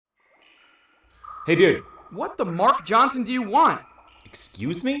Hey, dude. What the Mark Johnson do you want?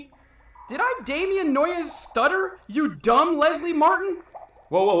 Excuse me? Did I Damien Noyes stutter, you dumb Leslie Martin?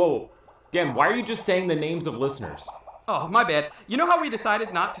 Whoa. Dan, why are you just saying the names of listeners? Oh, my bad. You know how we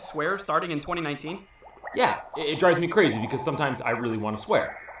decided not to swear starting in 2019? Yeah, it drives me crazy because sometimes I really want to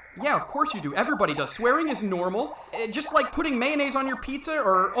swear. Yeah, of course you do. Everybody does. Swearing is normal. Just like putting mayonnaise on your pizza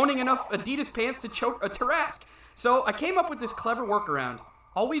or owning enough Adidas pants to choke a Tarrasque. So I came up with this clever workaround.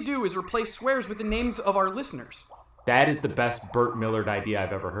 All we do is replace swears with the names of our listeners. That is the best Burt Millard idea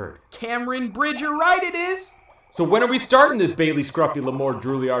I've ever heard. Cameron Bridge, you're right, it is. So when are we starting this Bailey Scruffy Lamore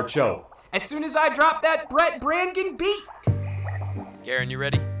Drouillard show? As soon as I drop that Brett Brannigan beat. Garen, you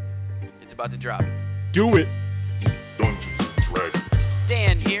ready? It's about to drop. Do it! Dungeons and Dragons.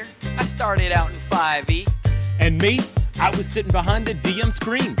 Dan here. I started out in 5e. And me, I was sitting behind the DM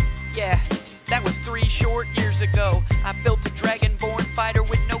screen. Yeah, that was 3 short years ago. I built a dragonborn fighter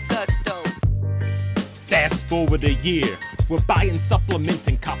with no gusto. Fast forward a year, we're buying supplements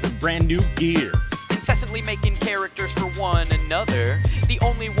and copping brand new gear. Incessantly making characters for one another. The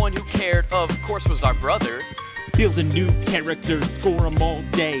only one who cared, of course, was our brother. Building new characters, score them all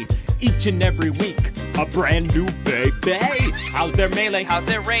day. Each and every week, a brand new baby. How's their melee? How's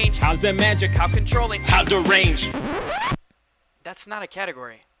their range? How's their magic? How controlling? How deranged? That's not a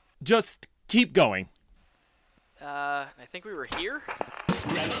category. Just keep going. I think we were here?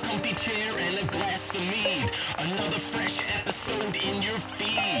 Grab a comfy chair and a glass of mead. Another fresh episode in your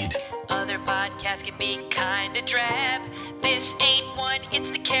feed. Other podcasts can be kinda drab. This ain't one, it's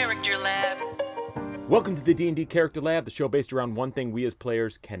the Character Lab. Welcome to the D&D Character Lab, the show based around one thing we as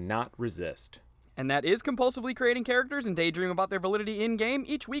players cannot resist. And that is compulsively creating characters and daydreaming about their validity in-game.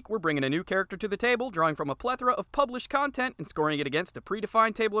 Each week, we're bringing a new character to the table, drawing from a plethora of published content and scoring it against a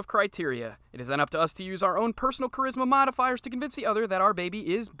predefined table of criteria. It is then up to us to use our own personal charisma modifiers to convince the other that our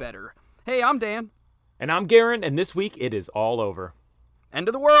baby is better. Hey, I'm Dan. And I'm Garen, and this week it is all over. End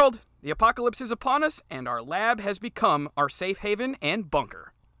of the world. The apocalypse is upon us, and our lab has become our safe haven and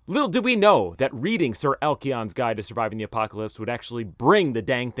bunker. Little did we know that reading Sir Alkion's Guide to Surviving the Apocalypse would actually bring the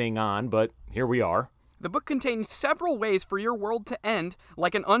dang thing on, but here we are. The book contains several ways for your world to end,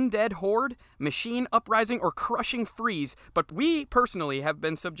 like an undead horde, machine uprising, or crushing freeze, but we personally have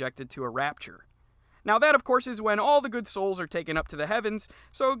been subjected to a rapture. Now that, of course, is when all the good souls are taken up to the heavens,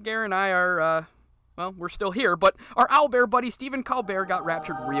 so Garen and I are, we're still here, but our owlbear buddy Stephen Colbert got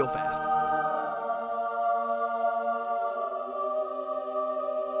raptured real fast.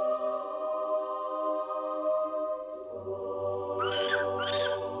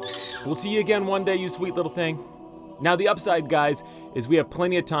 We'll see you again one day, you sweet little thing. Now, the upside, guys, is we have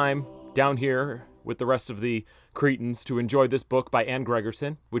plenty of time down here with the rest of the Cretans to enjoy this book by Anne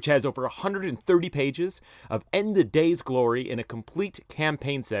Gregerson, which has over 130 pages of End the Day's glory in a complete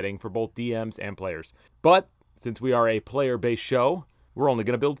campaign setting for both DMs and players. But since we are a player-based show, we're only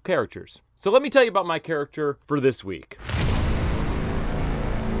going to build characters. So let me tell you about my character for this week.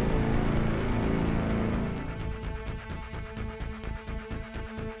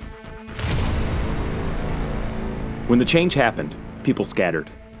 When the change happened, people scattered,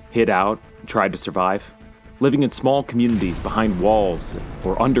 hid out, and tried to survive, living in small communities behind walls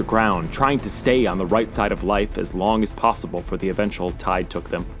or underground, trying to stay on the right side of life as long as possible for the eventual tide took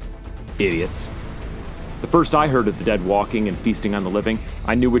them. Idiots. The first I heard of the dead walking and feasting on the living,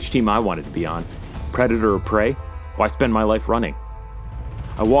 I knew which team I wanted to be on. Predator or prey? Why spend my life running?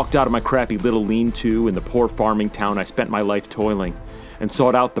 I walked out of my crappy little lean-to in the poor farming town I spent my life toiling, and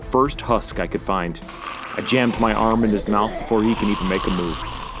sought out the first husk I could find. I jammed my arm in his mouth before he can even make a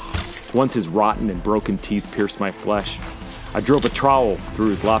move. Once his rotten and broken teeth pierced my flesh, I drove a trowel through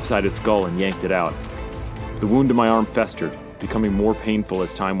his lopsided skull and yanked it out. The wound in my arm festered, becoming more painful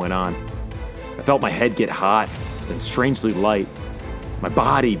as time went on. I felt my head get hot, then strangely light. My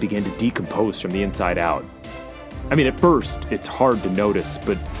body began to decompose from the inside out. I mean, at first, it's hard to notice,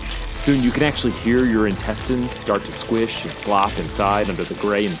 but soon you can actually hear your intestines start to squish and slop inside under the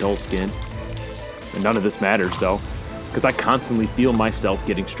gray and dull skin. And none of this matters, though, because I constantly feel myself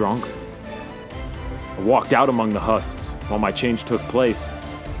getting stronger. I walked out among the husks while my change took place,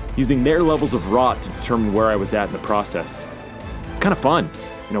 using their levels of rot to determine where I was at in the process. It's kind of fun,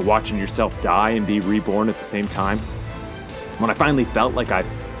 watching yourself die and be reborn at the same time. When I finally felt like I'd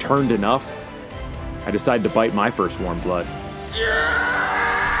turned enough, I decided to bite my first warm blood.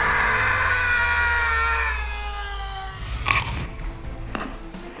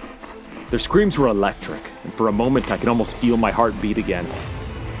 Their screams were electric, and for a moment I could almost feel my heart beat again.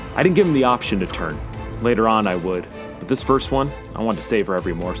 I didn't give them the option to turn. Later on I would, but this first one, I wanted to savor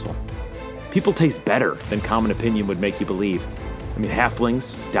every morsel. People taste better than common opinion would make you believe. I mean,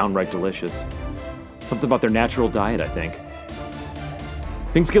 halflings, downright delicious. Something about their natural diet, I think.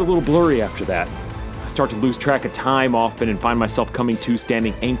 Things get a little blurry after that. I start to lose track of time often and find myself coming to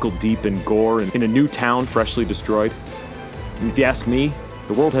standing ankle deep in gore and in a new town freshly destroyed. And if you ask me,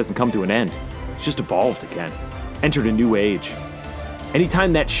 the world hasn't come to an end. It's just evolved again, entered a new age.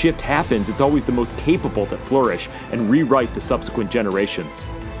 Anytime that shift happens, it's always the most capable that flourish and rewrite the subsequent generations.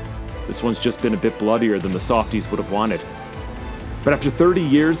 This one's just been a bit bloodier than the softies would have wanted. But after 30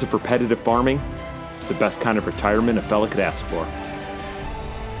 years of repetitive farming, it's the best kind of retirement a fella could ask for.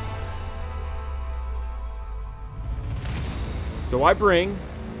 So I bring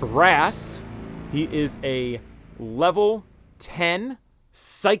Brass. He is a level 10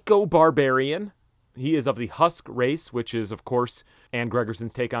 psycho barbarian. He is of the Husk race, which is, of course, Anne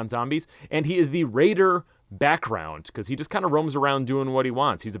Gregerson's take on zombies. And he is the raider background, because he just kind of roams around doing what he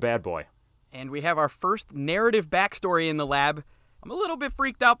wants. He's a bad boy. And we have our first narrative backstory in the lab. I'm a little bit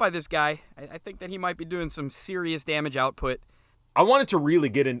freaked out by this guy. I think that he might be doing some serious damage output. I wanted to really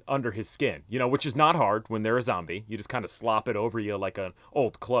get in under his skin, which is not hard when they're a zombie. You just kind of slop it over you like an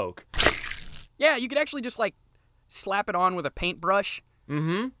old cloak. Yeah, you could actually just, slap it on with a paintbrush.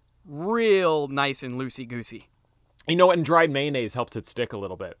 Mm-hmm. Real nice and loosey-goosey. And dried mayonnaise helps it stick a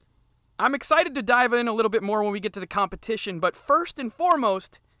little bit. I'm excited to dive in a little bit more when we get to the competition, but first and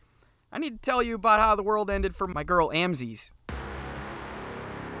foremost, I need to tell you about how the world ended for my girl Amzies.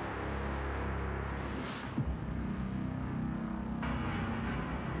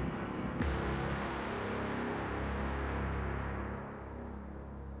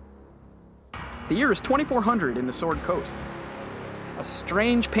 The year is 2400 in the Sword Coast. A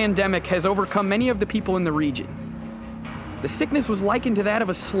strange pandemic has overcome many of the people in the region. The sickness was likened to that of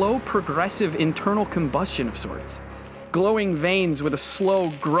a slow, progressive internal combustion of sorts. Glowing veins with a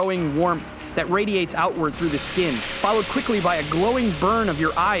slow, growing warmth that radiates outward through the skin, followed quickly by a glowing burn of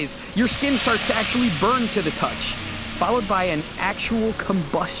your eyes. Your skin starts to actually burn to the touch, followed by an actual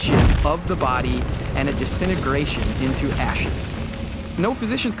combustion of the body and a disintegration into ashes. No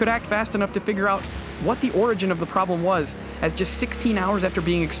physicians could act fast enough to figure out what the origin of the problem was, as just 16 hours after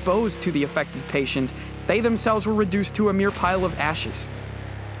being exposed to the affected patient, they themselves were reduced to a mere pile of ashes.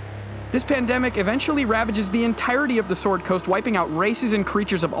 This pandemic eventually ravages the entirety of the Sword Coast, wiping out races and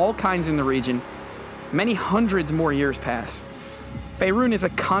creatures of all kinds in the region. Many hundreds more years pass. Faerun is a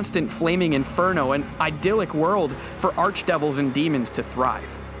constant flaming inferno, an idyllic world for archdevils and demons to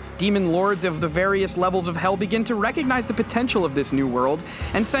thrive. Demon lords of the various levels of hell begin to recognize the potential of this new world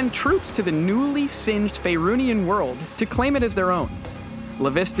and send troops to the newly singed Faerunian world to claim it as their own.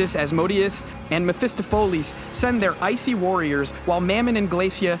 Levistus, Asmodeus, and Mephistopheles send their icy warriors, while Mammon and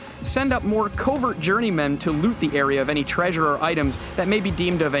Glacia send up more covert journeymen to loot the area of any treasure or items that may be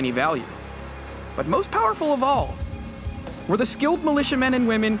deemed of any value. But most powerful of all were the skilled militiamen and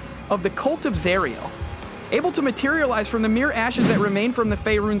women of the Cult of Zariel. Able to materialize from the mere ashes that remain from the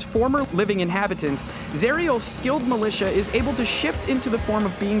Faerun's former living inhabitants, Zariel's skilled militia is able to shift into the form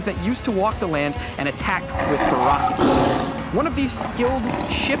of beings that used to walk the land and attack with ferocity. One of these skilled,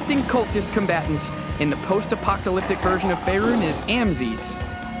 shifting cultist combatants in the post-apocalyptic version of Faerun is Amzies,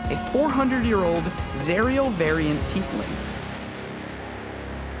 a 400-year-old Zariel variant tiefling.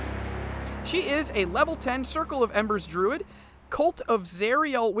 She is a level 10 Circle of Embers druid, Cult of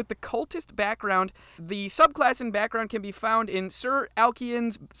Zariel with the cultist background. The subclass and background can be found in Sir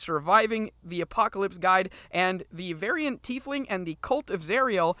Alkian's Surviving the Apocalypse Guide, and the variant Tiefling and the Cult of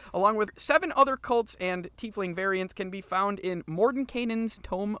Zariel, along with 7 other cults and Tiefling variants, can be found in Mordenkainen's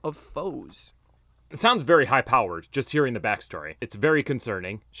Tome of Foes. It sounds very high-powered, just hearing the backstory. It's very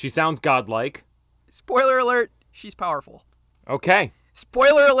concerning. She sounds godlike. Spoiler alert, she's powerful. Okay.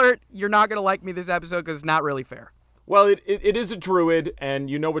 Spoiler alert, you're not going to like me this episode because it's not really fair. Well, it is a druid, and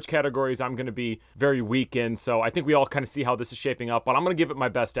you know which categories I'm going to be very weak in, so I think we all kind of see how this is shaping up, but I'm going to give it my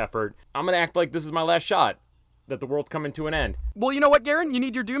best effort. I'm going to act like this is my last shot, that the world's coming to an end. Well, you know what, Garen? You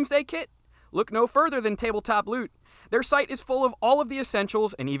need your Doomsday Kit? Look no further than Tabletop Loot. Their site is full of all of the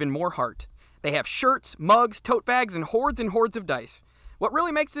essentials and even more heart. They have shirts, mugs, tote bags, and hordes of dice. What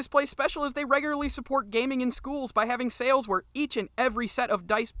really makes this place special is they regularly support gaming in schools by having sales where each and every set of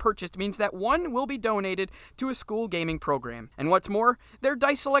dice purchased means that one will be donated to a school gaming program. And what's more, their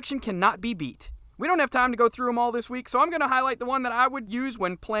dice selection cannot be beat. We don't have time to go through them all this week, so I'm going to highlight the one that I would use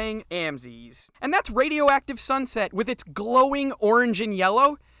when playing Amzies. And that's Radioactive Sunset with its glowing orange and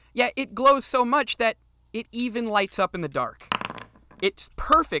yellow. Yeah, it glows so much that it even lights up in the dark. It's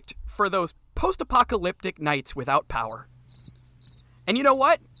perfect for those post-apocalyptic nights without power. And you know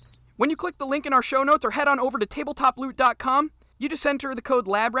what? When you click the link in our show notes or head on over to tabletoploot.com, You just enter the code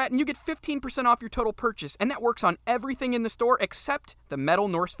LABRAT and you get 15% off your total purchase, and that works on everything in the store except the metal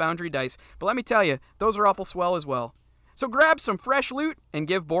Norse Foundry dice. But let me tell you, those are awful swell as well. So grab some fresh loot and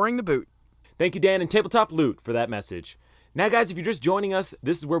give Boring the boot. Thank you, Dan and Tabletop Loot, for that message. Now, guys, if you're just joining us,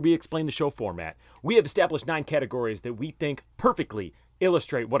 this is where we explain the show format. We have established 9 categories that we think perfectly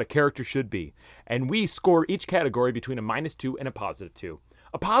illustrate what a character should be, and we score each category between a -2 and a +2.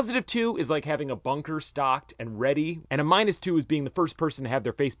 A +2 is like having a bunker stocked and ready, and a -2 is being the first person to have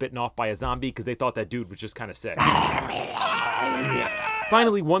their face bitten off by a zombie because they thought that dude was just kind of sick.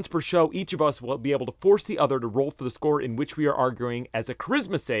 Finally, once per show, each of us will be able to force the other to roll for the score in which we are arguing as a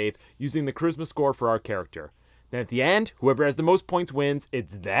charisma save using the charisma score for our character. Then at the end, whoever has the most points wins.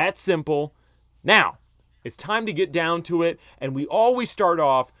 It's that simple. Now, it's time to get down to it, and we always start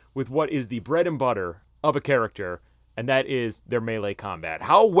off with what is the bread and butter of a character, and that is their melee combat.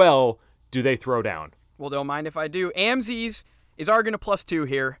 How well do they throw down? Well, don't mind if I do. Amzi's is arguing a +2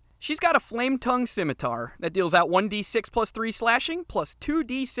 here. She's got a Flame Tongue Scimitar that deals out 1d6 plus 3 slashing plus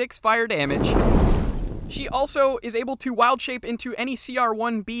 2d6 fire damage. She also is able to wild shape into any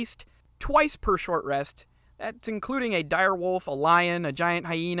CR1 beast twice per short rest. That's including a dire wolf, a lion, a giant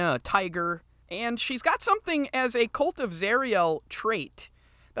hyena, a tiger. And she's got something as a Cult of Zariel trait.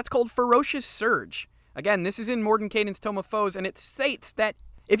 That's called Ferocious Surge. Again, this is in Mordenkainen's Tome of Foes, and it states that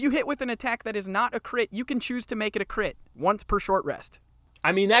if you hit with an attack that is not a crit, you can choose to make it a crit once per short rest.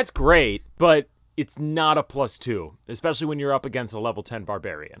 I mean, that's great, but it's not a +2, especially when you're up against a level 10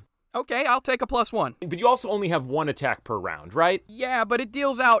 barbarian. Okay, I'll take a +1. But you also only have 1 attack per round, right? Yeah, but it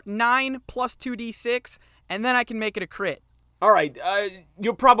deals out 9 plus 2d6, and then I can make it a crit. All right,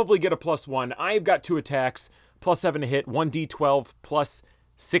 you'll probably get a +1. I've got 2 attacks, +7 to hit, 1d12 plus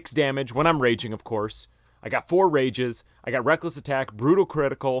 6 damage when I'm raging, of course. I got 4 rages, I got reckless attack, brutal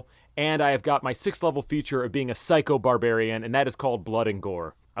critical, and I have got my 6th level feature of being a psycho barbarian, and that is called Blood and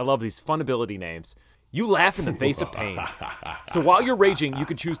Gore. I love these fun ability names. You laugh in the face of pain. So while you're raging, you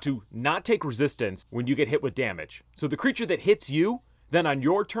can choose to not take resistance when you get hit with damage. So the creature that hits you, then on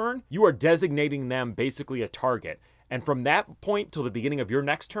your turn, you are designating them basically a target. And from that point till the beginning of your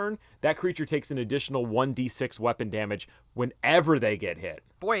next turn, that creature takes an additional 1d6 weapon damage whenever they get hit.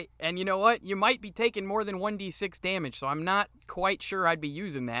 Boy, and you know what? You might be taking more than 1d6 damage, so I'm not quite sure I'd be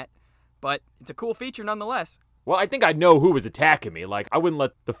using that. But it's a cool feature nonetheless. Well, I think I'd know who was attacking me. Like, I wouldn't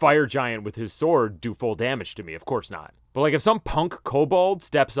let the fire giant with his sword do full damage to me. Of course not. But like, if some punk kobold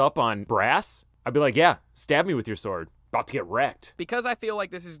steps up on Brass, I'd be like, yeah, stab me with your sword. About to get wrecked. Because I feel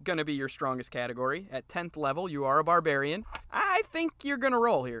like this is going to be your strongest category. At 10th level, you are a barbarian. I think you're going to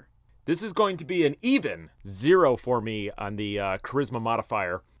roll here. This is going to be an even 0 for me on the charisma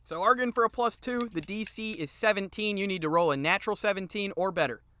modifier. So arguing for a +2, the DC is 17. You need to roll a natural 17 or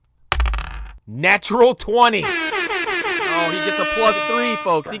better. Natural 20. Oh, he gets a +3,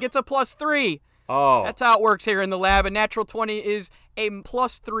 folks. He gets a +3. Oh. That's how it works here in the lab. A natural 20 is a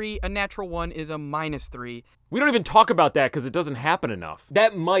 +3. A natural 1 is a -3. We don't even talk about that because it doesn't happen enough.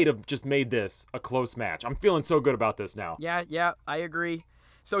 That might have just made this a close match. I'm feeling so good about this now. Yeah, I agree.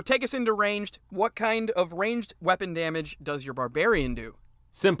 So take us into ranged. What kind of ranged weapon damage does your barbarian do?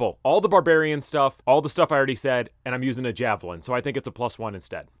 Simple. All the barbarian stuff, all the stuff I already said, and I'm using a javelin, so I think it's a +1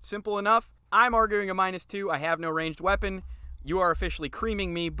 instead. Simple enough. I'm arguing a -2. I have no ranged weapon. You are officially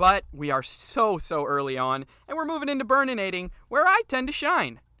creaming me, but we are so early on, and we're moving into burninating, where I tend to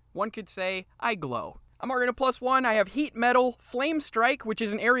shine. One could say I glow. I'm arguing a +1. I have Heat Metal, Flame Strike, which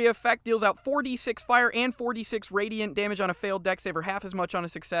is an area effect, deals out 4d6 fire and 4d6 radiant damage on a failed dex save or half as much on a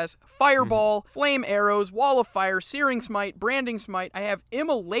success. Fireball, Flame Arrows, Wall of Fire, Searing Smite, Branding Smite. I have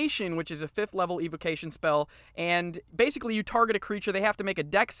Immolation, which is a 5th level evocation spell, and basically you target a creature, they have to make a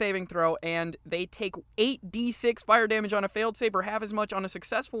dex saving throw, and they take 8d6 fire damage on a failed save or half as much on a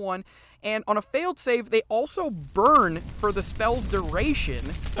successful one, and on a failed save, they also burn for the spell's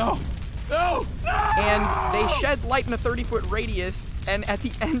duration. No! And they shed light in a 30-foot radius, and at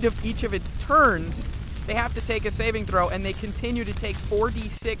the end of each of its turns, they have to take a saving throw, and they continue to take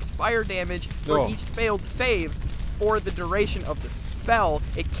 4d6 fire damage for each failed save for the duration of the spell.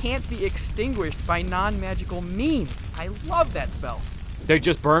 It can't be extinguished by non-magical means. I love that spell. They're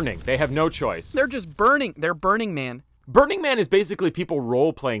just burning. They have no choice. They're just burning. They're Burning Man. Burning Man is basically people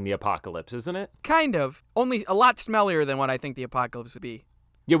role-playing the apocalypse, isn't it? Kind of. Only a lot smellier than what I think the apocalypse would be.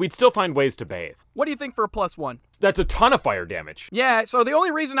 Yeah, we'd still find ways to bathe. What do you think for a +1? That's a ton of fire damage. Yeah, so the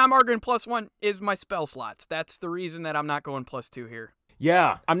only reason I'm arguing +1 is my spell slots. That's the reason that I'm not going +2 here.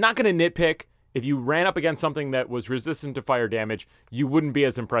 Yeah, I'm not going to nitpick. If you ran up against something that was resistant to fire damage, you wouldn't be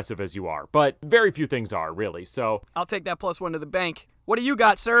as impressive as you are. But very few things are, really, so... I'll take that +1 to the bank. What do you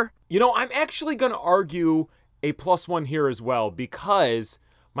got, sir? You know, I'm actually going to argue a +1 here as well because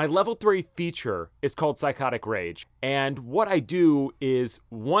my level 3 feature is called Psychotic Rage. And what I do is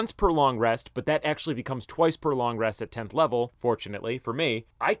once per long rest, but that actually becomes twice per long rest at 10th level, fortunately for me,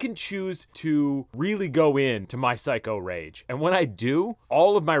 I can choose to really go into my Psycho Rage. And when I do,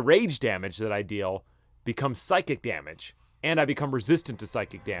 all of my rage damage that I deal becomes psychic damage. And I become resistant to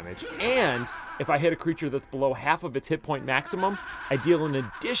psychic damage. And if I hit a creature that's below half of its hit point maximum, I deal an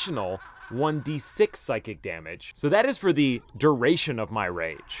additional 1d6 psychic damage. So that is for the duration of my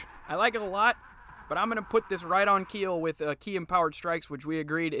rage. I like it a lot, but I'm going to put this right on keel with Key Empowered Strikes, which we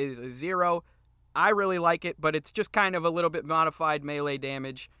agreed is a 0. I really like it, but it's just kind of a little bit modified melee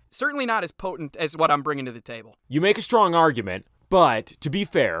damage. Certainly not as potent as what I'm bringing to the table. You make a strong argument, but to be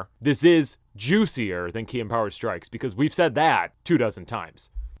fair, this is juicier than Key Empowered Strikes because we've said that 24 times.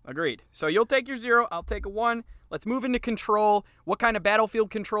 Agreed. So you'll take your 0, I'll take a 1. Let's move into control. What kind of battlefield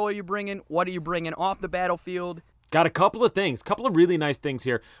control are you bringing? What are you bringing off the battlefield? Got a couple of things, couple of really nice things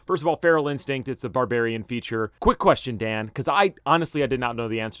here. First of all, Feral Instinct, it's a barbarian feature. Quick question, Dan, because I did not know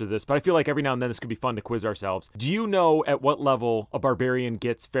the answer to this, but I feel like every now and then this could be fun to quiz ourselves. Do you know at what level a barbarian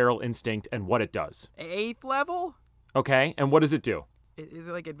gets Feral Instinct and what it does? 8th level? Okay, and what does it do? Is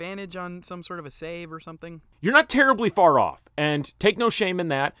it like advantage on some sort of a save or something? You're not terribly far off, and take no shame in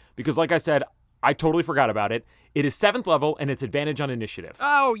that, because like I said, I totally forgot about it. It is 7th level, and it's advantage on initiative.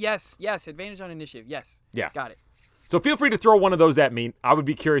 Oh, yes, advantage on initiative, yes. Yeah. Got it. So feel free to throw one of those at me. I would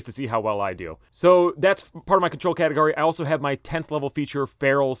be curious to see how well I do. So that's part of my control category. I also have my 10th level feature,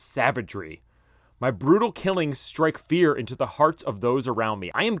 Feral Savagery. My brutal killings strike fear into the hearts of those around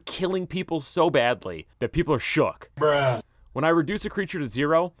me. I am killing people so badly that people are shook. Bruh. When I reduce a creature to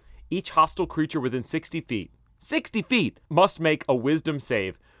 0, each hostile creature within 60 feet must make a wisdom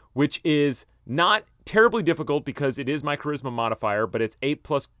save, which is not terribly difficult because it is my charisma modifier, but it's 8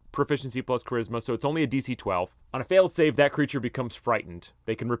 plus proficiency plus charisma, so it's only a DC 12. On a failed save, that creature becomes frightened.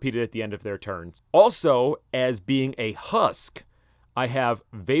 They can repeat it at the end of their turns. Also, as being a husk, I have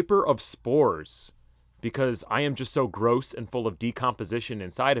Vapor of Spores, because I am just so gross and full of decomposition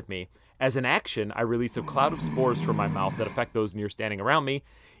inside of me. As an action, I release a cloud of spores from my mouth that affect those near standing around me.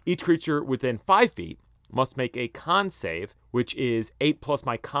 Each creature within 5 feet must make a con save, which is 8 plus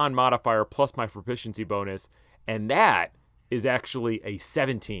my con modifier plus my proficiency bonus, and that is actually a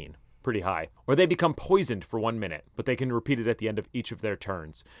 17. Pretty high. Or they become poisoned for 1 minute, but they can repeat it at the end of each of their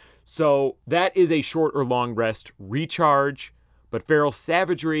turns. So that is a short or long rest recharge. But Feral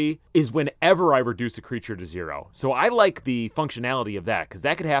Savagery is whenever I reduce a creature to 0. So I like the functionality of that, because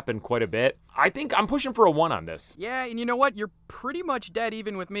that could happen quite a bit. I think I'm pushing for a 1 on this. Yeah, and you know what? You're pretty much dead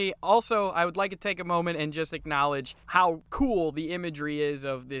even with me. Also, I would like to take a moment and just acknowledge how cool the imagery is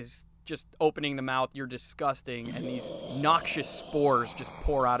of this just opening the mouth, you're disgusting, and these noxious spores just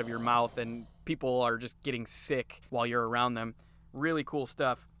pour out of your mouth, and people are just getting sick while you're around them. Really cool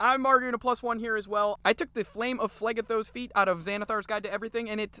stuff. I'm arguing a +1 here as well. I took the Flame of Phlegethos feat out of Xanathar's Guide to Everything,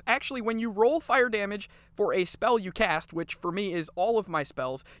 and it's actually when you roll fire damage for a spell you cast, which for me is all of my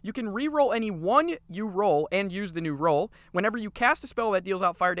spells, you can re-roll any one you roll and use the new roll. Whenever you cast a spell that deals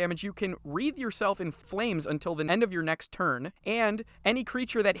out fire damage, you can wreathe yourself in flames until the end of your next turn, and any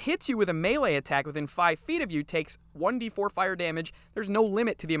creature that hits you with a melee attack within 5 feet of you takes 1d4 fire damage. There's no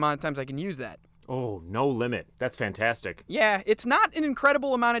limit to the amount of times I can use that. Oh, no limit. That's fantastic. Yeah, it's not an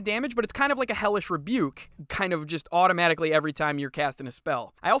incredible amount of damage, but it's kind of like a Hellish Rebuke, kind of just automatically every time you're casting a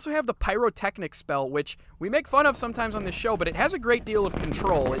spell. I also have the Pyrotechnic spell, which we make fun of sometimes on this show, but it has a great deal of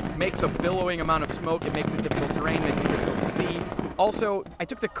control. It makes a billowing amount of smoke, it makes it difficult terrain, makes it difficult to see. Also, I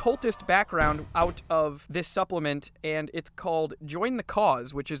took the cultist background out of this supplement, and it's called Join the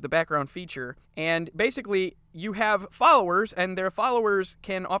Cause, which is the background feature. And basically, you have followers, and their followers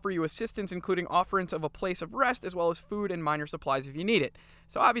can offer you assistance, including offerings of a place of rest, as well as food and minor supplies if you need it.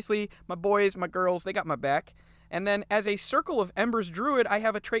 So obviously, my boys, my girls, they got my back. And then as a Circle of Embers druid, I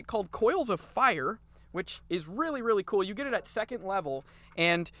have a trait called Coils of Fire, which is really, really cool. You get it at 2nd level,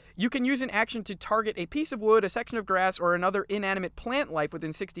 and you can use an action to target a piece of wood, a section of grass, or another inanimate plant life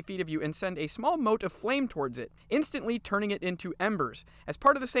within 60 feet of you and send a small mote of flame towards it, instantly turning it into embers. As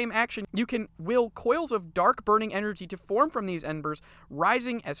part of the same action, you can will coils of dark burning energy to form from these embers,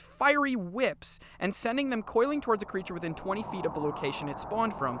 rising as fiery whips and sending them coiling towards a creature within 20 feet of the location it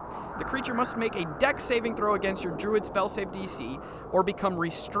spawned from. The creature must make a dex saving throw against your druid spell save DC or become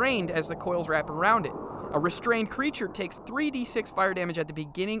restrained as the coils wrap around it. A restrained creature takes 3d6 fire damage at the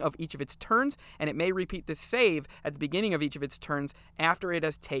beginning of each of its turns, and it may repeat the save at the beginning of each of its turns after it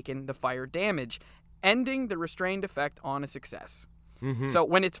has taken the fire damage, ending the restrained effect on a success. So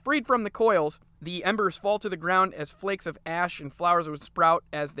when it's freed from the coils, the embers fall to the ground as flakes of ash and flowers would sprout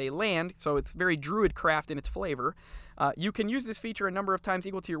as they land, so it's very druid craft in its flavor. You can use this feature a number of times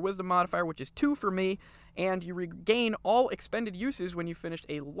equal to your wisdom modifier, which is 2 for me, and you regain all expended uses when you finished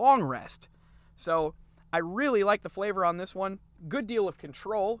a long rest. So I really like the flavor on this one. Good deal of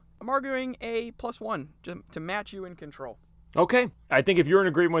control. I'm arguing a +1 to match you in control. Okay. I think if you're in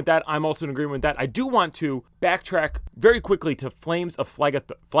agreement with that, I'm also in agreement with that. I do want to backtrack very quickly to Flames of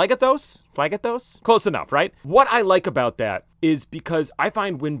Phlegethos? Phlegethos? Close enough, right? What I like about that is because I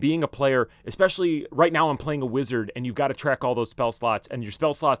find when being a player, especially right now I'm playing a wizard and you've got to track all those spell slots, and your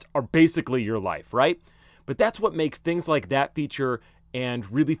spell slots are basically your life, right? But that's what makes things like that feature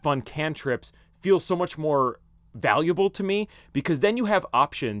and really fun cantrips feel so much more valuable to me, because then you have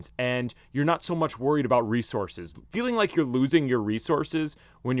options and you're not so much worried about resources. Feeling like you're losing your resources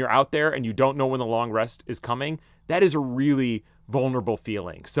when you're out there and you don't know when the long rest is coming, that is a really vulnerable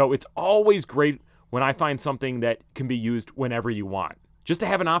feeling. So it's always great when I find something that can be used whenever you want, just to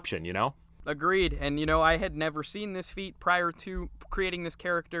have an option, you know? Agreed. And, I had never seen this feat prior to creating this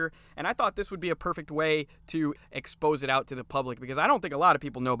character, and I thought this would be a perfect way to expose it out to the public, because I don't think a lot of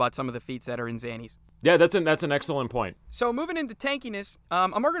people know about some of the feats that are in Xannies. Yeah, that's an excellent point. So moving into tankiness,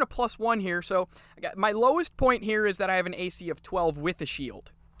 I'm arguing a +1 here. So my lowest point here is that I have an AC of 12 with a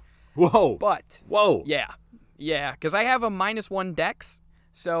shield. Whoa. But, Whoa. yeah, because I have a -1 dex.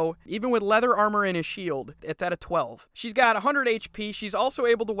 So even with leather armor and a shield, it's at a 12. She's got 100 HP. She's also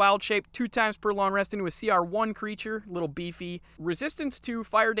able to wild shape 2 times per long rest into a CR1 creature, little beefy. Resistance to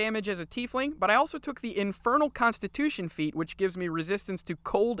fire damage as a tiefling, but I also took the Infernal Constitution feat, which gives me resistance to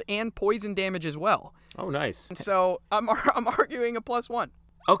cold and poison damage as well. Oh, nice. So I'm arguing a +1.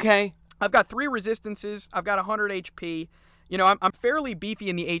 Okay. I've got 3 resistances. I've got 100 HP. I'm fairly beefy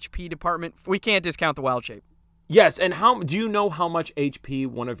in the HP department. We can't discount the wild shape. Yes, and do you know how much HP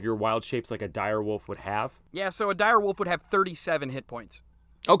one of your wild shapes like a direwolf would have? Yeah, so a direwolf would have 37 hit points.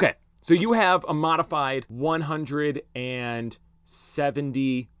 Okay, so you have a modified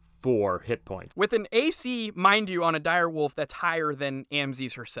 174 hit points. With an AC, mind you, on a direwolf that's higher than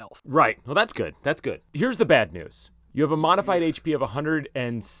Amzi's herself. Right, well that's good, Here's the bad news. You have a modified HP of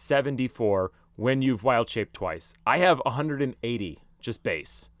 174 when you've wild shaped twice. I have 180, just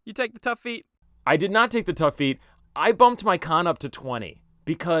base. You take the tough feat? I did not take the tough feat. I bumped my con up to 20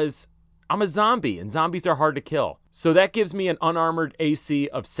 because I'm a zombie and zombies are hard to kill. So that gives me an unarmored AC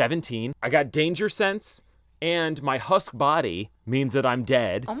of 17. I got danger sense, and my husk body means that I'm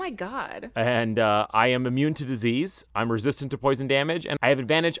dead. Oh my god. And I am immune to disease. I'm resistant to poison damage, and I have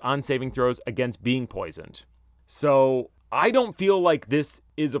advantage on saving throws against being poisoned. So I don't feel like this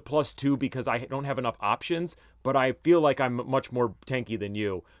is a +2 because I don't have enough options, but I feel like I'm much more tanky than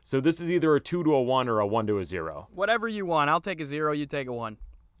you. So this is either a 2 to a 1 or a 1 to a 0. Whatever you want. I'll take a 0, you take a 1.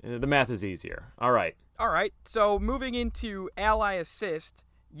 The math is easier. All right. So moving into ally assist,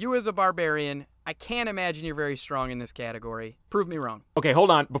 you as a barbarian, I can't imagine you're very strong in this category. Prove me wrong. Okay, hold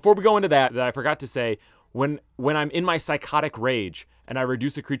on. Before we go into that I forgot to say, when I'm in my psychotic rage and I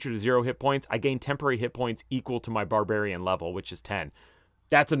reduce a creature to 0 hit points, I gain temporary hit points equal to my barbarian level, which is 10.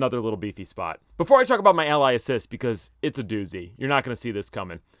 That's another little beefy spot. Before I talk about my ally assist, because it's a doozy, you're not going to see this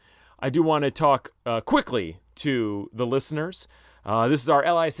coming, I do want to talk quickly to the listeners. This is our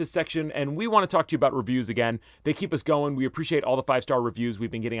ally assist section, and we want to talk to you about reviews again. They keep us going. We appreciate all the 5-star reviews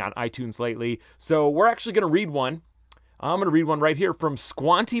we've been getting on iTunes lately. So we're actually going to read one. I'm going to read one right here from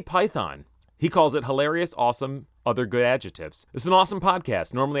Squanty Python. He calls it hilarious, awesome, other good adjectives. It's an awesome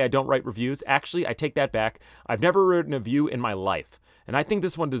podcast. Normally I don't write reviews. Actually, I take that back. I've never written a review in my life, and I think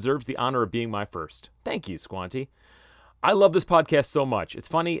this one deserves the honor of being my first. Thank you, Squanty. I love this podcast so much. It's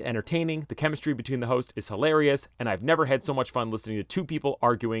funny, entertaining, the chemistry between the hosts is hilarious, and I've never had so much fun listening to 2 people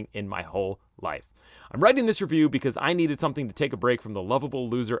arguing in my whole life. I'm writing this review because I needed something to take a break from the Lovable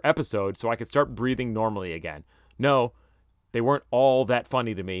Loser episode so I could start breathing normally again. No, they weren't all that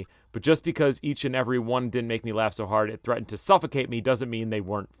funny to me, but just because each and every one didn't make me laugh so hard it threatened to suffocate me doesn't mean they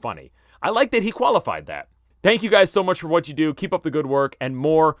weren't funny. I like that he qualified that. Thank you guys so much for what you do. Keep up the good work, and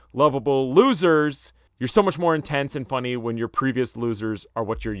more Lovable Losers. You're so much more intense and funny when your previous losers are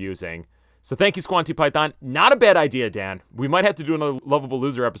what you're using. So thank you, Squanty Python. Not a bad idea, Dan. We might have to do another Lovable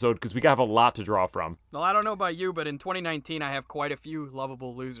Loser episode because we have a lot to draw from. Well, I don't know about you, but in 2019, I have quite a few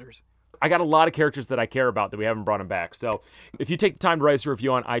lovable losers. I got a lot of characters that I care about that we haven't brought them back. So if you take the time to write us a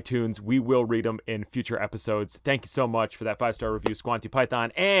review on iTunes, we will read them in future episodes. Thank you so much for that 5-star review, Squanty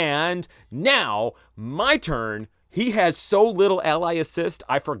Python. And now, my turn. He has so little ally assist,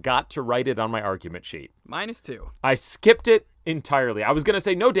 I forgot to write it on my argument sheet. -2. I skipped it entirely. I was going to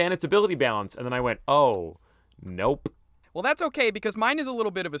say, no, Dan, it's ability balance. And then I went, oh, nope. Well, that's okay because mine is a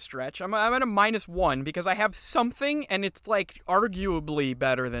little bit of a stretch. I'm at a -1 because I have something and it's like arguably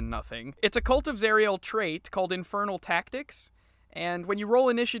better than nothing. It's a Cult of Zariel trait called Infernal Tactics. And when you roll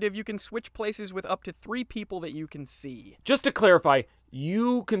initiative, you can switch places with up to 3 people that you can see. Just to clarify,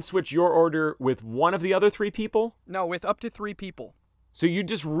 you can switch your order with one of the other 3 people? No, with up to 3 people. So you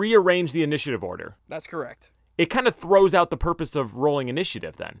just rearrange the initiative order. That's correct. It kind of throws out the purpose of rolling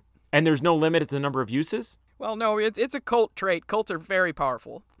initiative then. And there's no limit to the number of uses? Well, no, it's a cult trait. Cults are very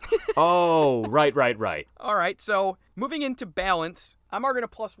powerful. Oh, right. All right, so moving into balance, I'm already going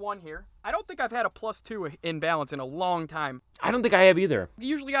to +1 here. I don't think I've had a +2 in balance in a long time. I don't think I have either. You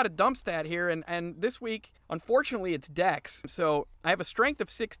usually got a dump stat here, and this week, unfortunately, it's Dex. So I have a strength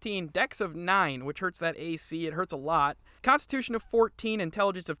of 16, Dex of 9, which hurts that AC. It hurts a lot. Constitution of 14,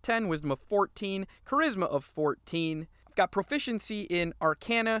 Intelligence of 10, Wisdom of 14, Charisma of 14. I've got proficiency in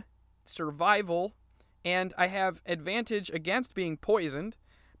Arcana, Survival, and I have advantage against being poisoned,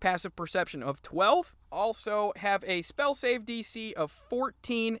 passive perception of 12. Also have a spell save DC of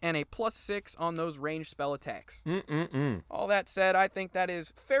 14 and a +6 on those ranged spell attacks. All that said, I think that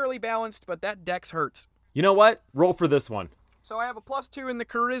is fairly balanced, but that Dex hurts. You know what? Roll for this one. So I have a +2 in the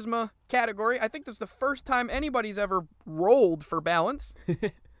Charisma category. I think this is the first time anybody's ever rolled for balance.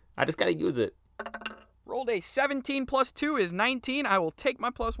 I just gotta use it. Rolled a 17 +2 is 19. I will take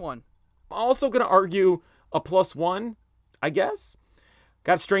my +1. Also gonna argue a +1, I guess.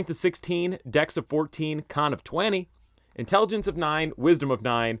 Got strength of 16, Dex of 14, Con of 20, Intelligence of 9, Wisdom of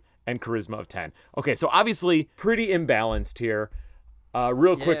 9, and Charisma of 10. Okay, so obviously pretty imbalanced here.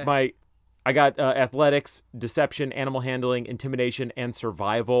 Real quick, I got Athletics, Deception, Animal Handling, Intimidation, and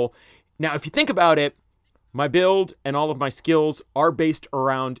Survival. Now, if you think about it, my build and all of my skills are based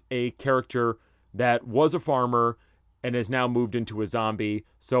around a character that was a farmer and has now moved into a zombie.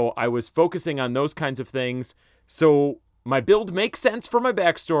 So I was focusing on those kinds of things. So my build makes sense for my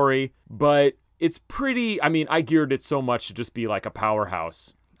backstory, but it's pretty, I geared it so much to just be like a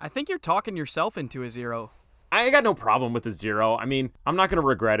powerhouse. I think you're talking yourself into a 0. I got no problem with a 0. I'm not going to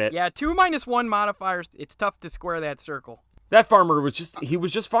regret it. Yeah, 2 -1 modifiers, it's tough to square that circle. That farmer was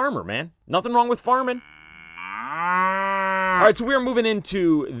just farmer, man. Nothing wrong with farming. All right, so we're moving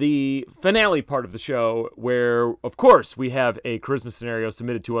into the finale part of the show where, of course, we have a charisma scenario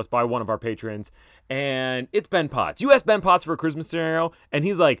submitted to us by one of our patrons, and it's Ben Potts. You asked Ben Potts for a charisma scenario, and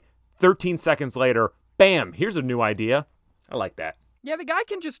he's like, 13 seconds later, bam, here's a new idea. I like that. Yeah, the guy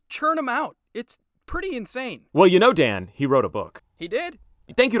can just churn them out. It's pretty insane. Well, Dan, he wrote a book. He did?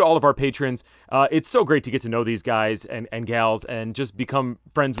 Thank you to all of our patrons. It's so great to get to know these guys and gals and just become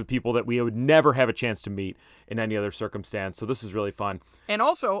friends with people that we would never have a chance to meet in any other circumstance. So this is really fun. And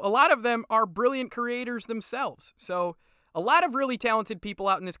also, a lot of them are brilliant creators themselves. So a lot of really talented people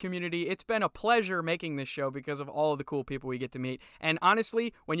out in this community. It's been a pleasure making this show because of all of the cool people we get to meet. And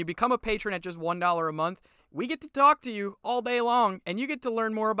honestly, when you become a patron at just $1 a month, we get to talk to you all day long, and you get to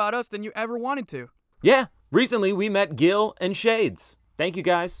learn more about us than you ever wanted to. Yeah, recently we met Gil and Shades. Thank you,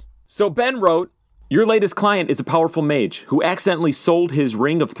 guys. So Ben wrote, your latest client is a powerful mage who accidentally sold his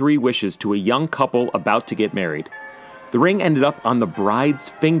ring of 3 wishes to a young couple about to get married. The ring ended up on the bride's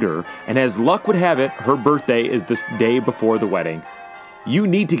finger, and as luck would have it, her birthday is the day before the wedding. You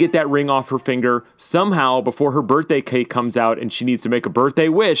need to get that ring off her finger somehow before her birthday cake comes out and she needs to make a birthday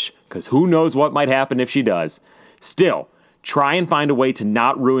wish, because who knows what might happen if she does. Still, try and find a way to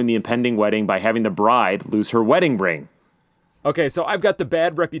not ruin the impending wedding by having the bride lose her wedding ring. Okay, so I've got the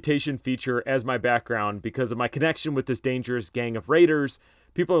bad reputation feature as my background because of my connection with this dangerous gang of raiders.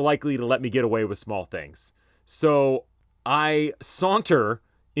 People are likely to let me get away with small things. So I saunter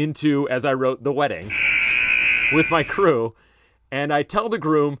into, as I wrote, the wedding with my crew, and I tell the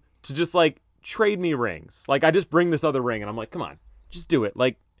groom to just, trade me rings. I just bring this other ring, and I'm like, come on, just do it.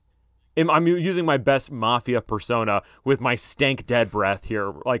 I'm using my best mafia persona with my stank dead breath here,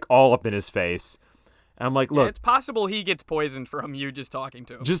 all up in his face. And I'm like, look. Yeah, it's possible he gets poisoned from you just talking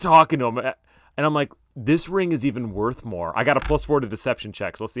to him. Just talking to him. And I'm like, this ring is even worth more. I got a +4 to deception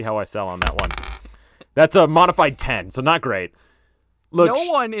checks. Let's see how I sell on that one. That's a modified 10, so not great. Look,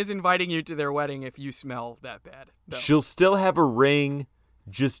 no one is inviting you to their wedding if you smell that bad. No. She'll still have a ring.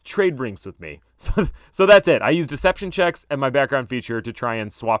 Just trade rings with me. So that's it. I use deception checks and my background feature to try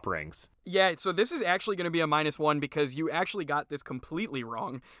and swap rings. Yeah, so this is actually going to be a -1 because you actually got this completely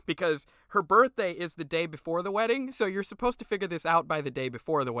wrong. Because her birthday is the day before the wedding, so you're supposed to figure this out by the day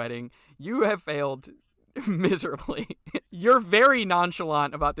before the wedding. You have failed miserably. You're very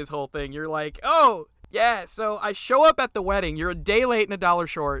nonchalant about this whole thing. You're like, oh, yeah, so I show up at the wedding. You're a day late and $1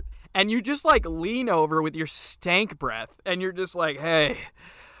 short. And you just lean over with your stank breath, and you're just like, hey,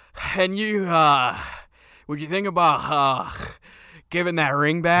 and you would you think about giving that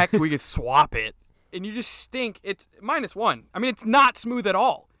ring back? We could swap it. And you just stink. It's -1. I mean, it's not smooth at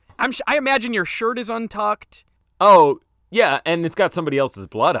all. I imagine your shirt is untucked. Oh, yeah, and it's got somebody else's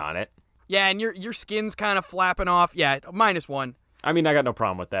blood on it. Yeah, and your skin's kind of flapping off. Yeah, -1. I mean, I got no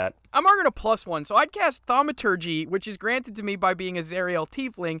problem with that. I'm arguing a +1, so I'd cast Thaumaturgy, which is granted to me by being a Zariel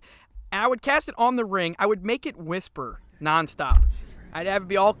Tiefling, and I would cast it on the ring. I would make it whisper nonstop. I'd have it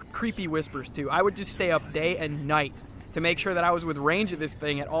be all creepy whispers, too. I would just stay up day and night to make sure that I was with range of this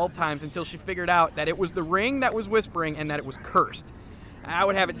thing at all times until she figured out that it was the ring that was whispering and that it was cursed. I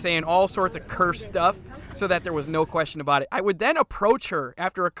would have it saying all sorts of cursed stuff so that there was no question about it. I would then approach her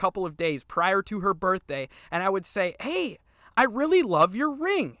after a couple of days prior to her birthday, and I would say, hey, I really love your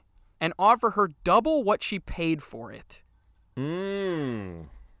ring, and offer her double what she paid for it.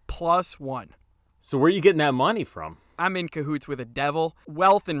 +1. So where are you getting that money from? I'm in cahoots with a devil.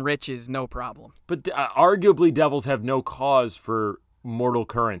 Wealth and riches, no problem. But arguably devils have no cause for mortal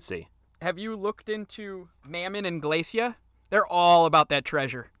currency. Have you looked into Mammon and Glacia? They're all about that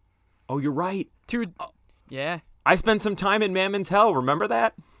treasure. Oh, you're right. Yeah, I spent some time in Mammon's Hell, remember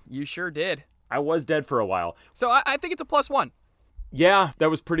that? you sure did. I was dead for a while. So I think it's a +1. Yeah, that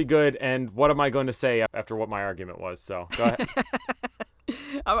was pretty good, and what am I going to say after what my argument was? So, go ahead.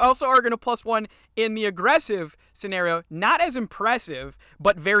 I'm also arguing a +1 in the aggressive scenario. Not as impressive,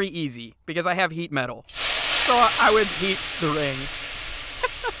 but very easy, because I have heat metal. So I would heat the ring.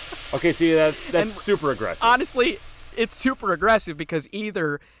 Okay, see, that's And super aggressive. Honestly, it's super aggressive because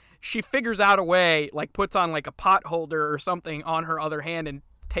either she figures out a way, like puts on like a pot holder or something on her other hand and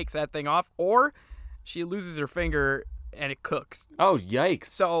takes that thing off, or she loses her finger and it cooks. Oh, yikes.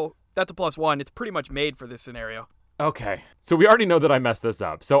 So that's a +1. It's pretty much made for this scenario. Okay, so we already know that I messed this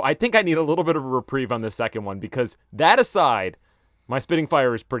up. So I think I need a little bit of a reprieve on the second one because that aside, my spitting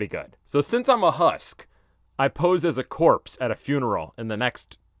fire is pretty good. So since I'm a husk, I pose as a corpse at a funeral in the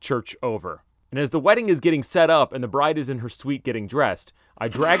next church over. And as the wedding is getting set up and the bride is in her suite getting dressed, I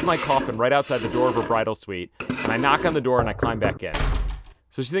drag my coffin right outside the door of her bridal suite, and I knock on the door and I climb back in.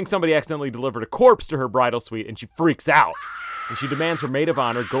 So she thinks somebody accidentally delivered a corpse to her bridal suite, and she freaks out. And she demands her maid of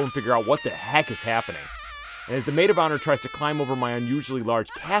honor go and figure out what the heck is happening. And as the maid of honor tries to climb over my unusually large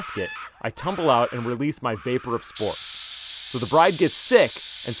casket, I tumble out and release my vapor of spores. So the bride gets sick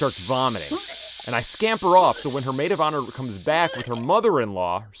and starts vomiting. And I scamper off, so when her maid of honor comes back with her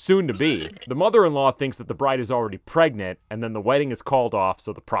mother-in-law, soon-to-be, the mother-in-law thinks that the bride is already pregnant, and then the wedding is called off,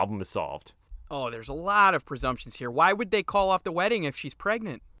 so the problem is solved. Oh, there's a lot of presumptions here. Why would they call off the wedding if she's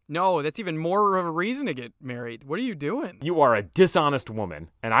pregnant? No, that's even more of a reason to get married. What are you doing? You are a dishonest woman,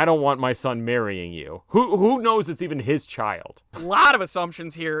 and I don't want my son marrying you. Who knows it's even his child? A lot of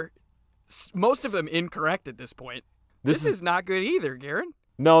assumptions here. Most of them incorrect at this point. This is not good either, Garen.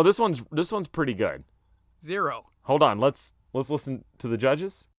 No, this one's pretty good. 0. Hold on, let's listen to the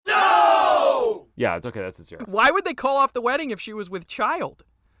judges. No! Yeah, it's okay, that's a 0. Why would they call off the wedding if she was with child?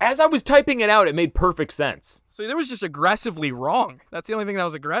 As I was typing it out, it made perfect sense. So that was just aggressively wrong. That's the only thing that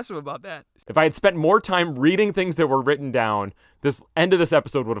was aggressive about that. If I had spent more time reading things that were written down, this end of this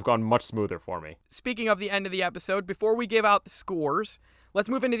episode would have gone much smoother for me. Speaking of the end of the episode, before we give out the scores, let's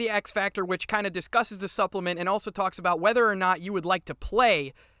move into the X Factor, which kind of discusses the supplement and also talks about whether or not you would like to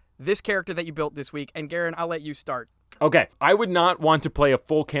play this character that you built this week. And Garen, I'll let you start. Okay, I would not want to play a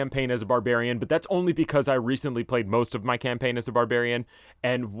full campaign as a barbarian, but that's only because I recently played most of my campaign as a barbarian.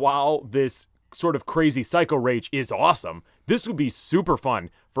 And while this sort of crazy psycho rage is awesome, this would be super fun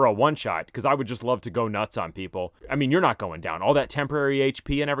for a one-shot because I would just love to go nuts on people. I mean, you're not going down. All that temporary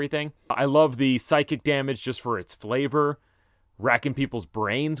HP and everything. I love the psychic damage just for its flavor, racking people's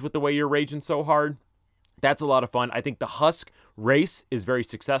brains with the way you're raging so hard. That's a lot of fun. I think the Husk race is very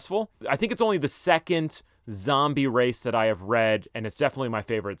successful. I think it's only the second zombie race that I have read, and it's definitely my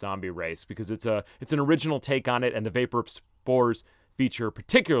favorite zombie race because it's an original take on it, and the Vapor of Spores feature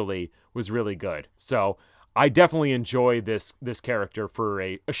particularly was really good. So I definitely enjoy this character for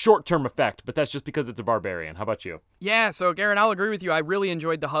a short-term effect, but that's just because it's a barbarian. How about you? Yeah, so Garen, I'll agree with you. I really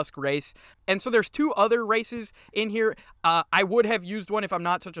enjoyed the Husk race. And so there's 2 other races in here. I would have used one if I'm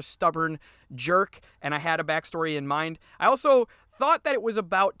not such a stubborn jerk and I had a backstory in mind. I also thought that it was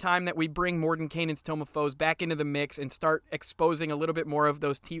about time that we bring Mordenkainen's Tome of Foes back into the mix and start exposing a little bit more of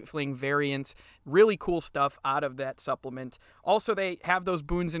those tiefling variants. Really cool stuff out of that supplement. Also, they have those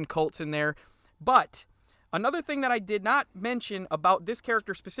boons and cults in there. But another thing that I did not mention about this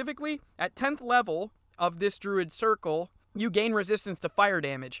character specifically, at 10th level of this Druid Circle, you gain resistance to fire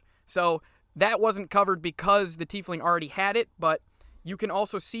damage. So that wasn't covered because the Tiefling already had it, but you can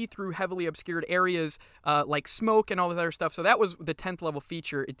also see through heavily obscured areas like smoke and all that other stuff. So that was the 10th level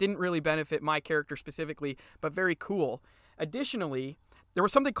feature. It didn't really benefit my character specifically, but very cool. Additionally, there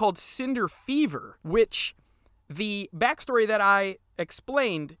was something called Cinder Fever, which the backstory that I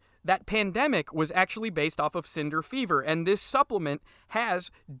explained, that pandemic was actually based off of Cinder Fever, and this supplement has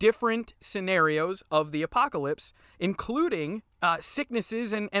different scenarios of the apocalypse, including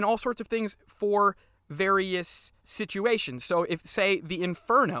sicknesses and all sorts of things for various situations. So if, say, the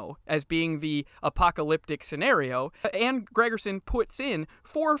Inferno as being the apocalyptic scenario, Anne Gregerson puts in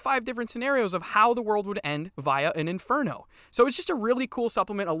 4 or 5 different scenarios of how the world would end via an Inferno. So it's just a really cool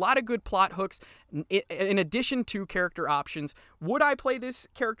supplement, a lot of good plot hooks in addition to character options. Would I play this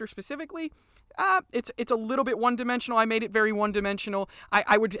character specifically? It's a little bit one-dimensional. I made it very one-dimensional.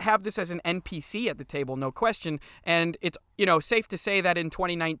 I would have this as an NPC at the table, no question. And it's, safe to say that in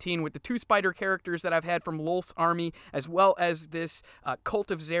 2019, with the 2 spider characters that I've had from Lolth's army, as well as this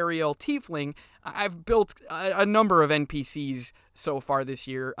Cult of Zariel tiefling, I've built a number of NPCs so far this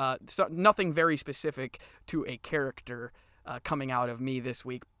year. So nothing very specific to a character coming out of me this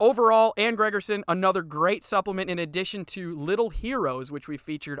week. Overall, Anne Gregerson, another great supplement in addition to Little Heroes, which we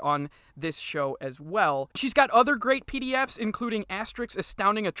featured on this show as well. She's got other great PDFs, including Asterix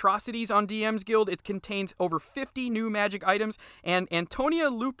Astounding Atrocities on DM's Guild. It contains over 50 new magic items, and Antonia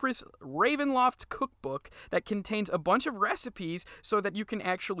Lupris Ravenloft's cookbook that contains a bunch of recipes so that you can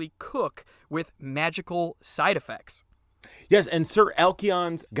actually cook with magical side effects. Yes, and Sir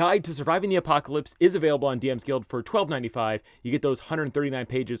Alcyon's Guide to Surviving the Apocalypse is available on DM's Guild for $12.95. You get those 139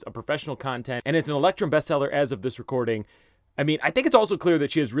 pages of professional content, and it's an Electrum bestseller as of this recording. I mean, I think it's also clear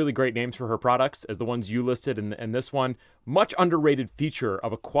that she has really great names for her products, as the ones you listed and this one. Much underrated feature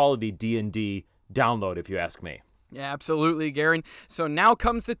of a quality D&D download, if you ask me. Yeah, absolutely, Garen. So now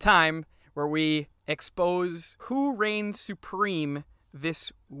comes the time where we expose who reigns supreme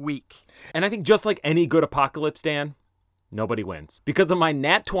this week. And I think just like any good apocalypse, Dan, nobody wins. Because of my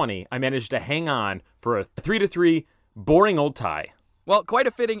nat 20, I managed to hang on for a 3-3 boring old tie. Well, quite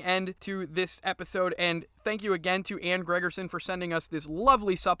a fitting end to this episode, and thank you again to Anne Gregerson for sending us this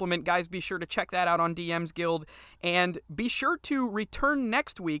lovely supplement. Guys, be sure to check that out on DM's Guild, and be sure to return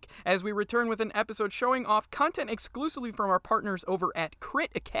next week as we return with an episode showing off content exclusively from our partners over at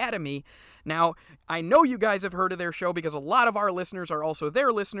Crit Academy. Now, I know you guys have heard of their show because a lot of our listeners are also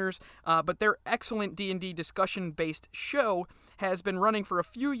their listeners, but their excellent D&D discussion-based show has been running for a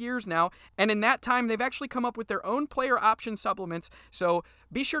few years now, and in that time, they've actually come up with their own player option supplements, so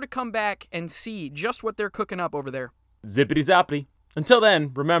be sure to come back and see just what they're cooking up over there. Zippity-zappity. Until then,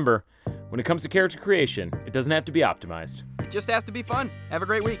 remember, when it comes to character creation, it doesn't have to be optimized. It just has to be fun. Have a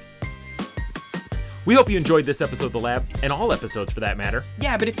great week. We hope you enjoyed this episode of The Lab, and all episodes for that matter.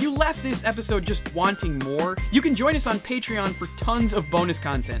 Yeah, but if you left this episode just wanting more, you can join us on Patreon for tons of bonus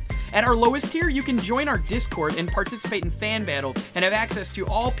content. At our lowest tier, you can join our Discord and participate in fan battles and have access to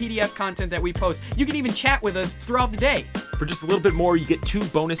all PDF content that we post. You can even chat with us throughout the day. For just a little bit more, you get 2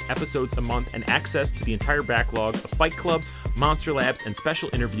 bonus episodes a month and access to the entire backlog of Fight Clubs, Monster Labs, and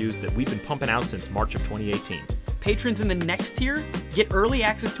special interviews that we've been pumping out since March of 2018. Patrons in the next tier get early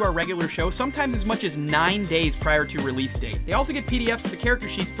access to our regular show, sometimes as much as 9 days prior to release date. They also get PDFs of the character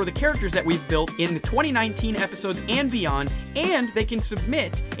sheets for the characters that we've built in the 2019 episodes and beyond, and they can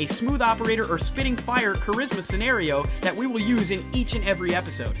submit a Smooth Operator or Spitting Fire charisma scenario that we will use in each and every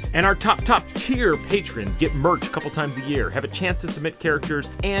episode. And our top tier patrons get merch a couple times a year, have a chance to submit characters,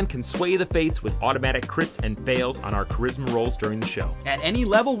 and can sway the fates with automatic crits and fails on our charisma rolls during the show. At any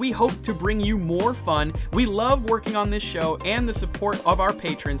level, we hope to bring you more fun. We love working on this show, and the support of our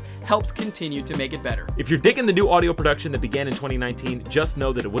patrons helps continue to make it better. If you're digging the new audio production that began in 2019, just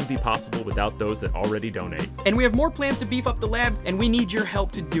know that it wouldn't be possible without those that already donate. And we have more plans to beef up the lab, and we need your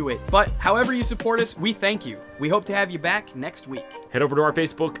help to do it. But however you support us, we thank you. We hope to have you back next week. Head over to our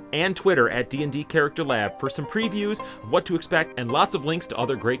Facebook and Twitter at D&D Character Lab for some previews of what to expect and lots of links to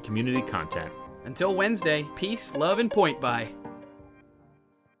other great community content. Until Wednesday, peace, love, and point by.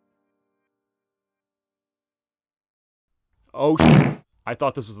 Oh, I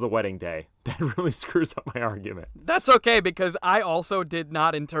thought this was the wedding day. That really screws up my argument. That's okay, because I also did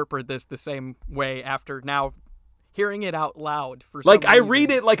not interpret this the same way after now hearing it out loud for some reason. I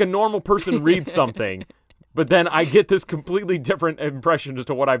read it like a normal person reads something, but then I get this completely different impression as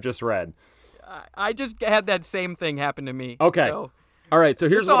to what I've just read. I just had that same thing happen to me. Okay. So all right, so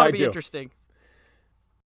here's what I do. This ought to be interesting.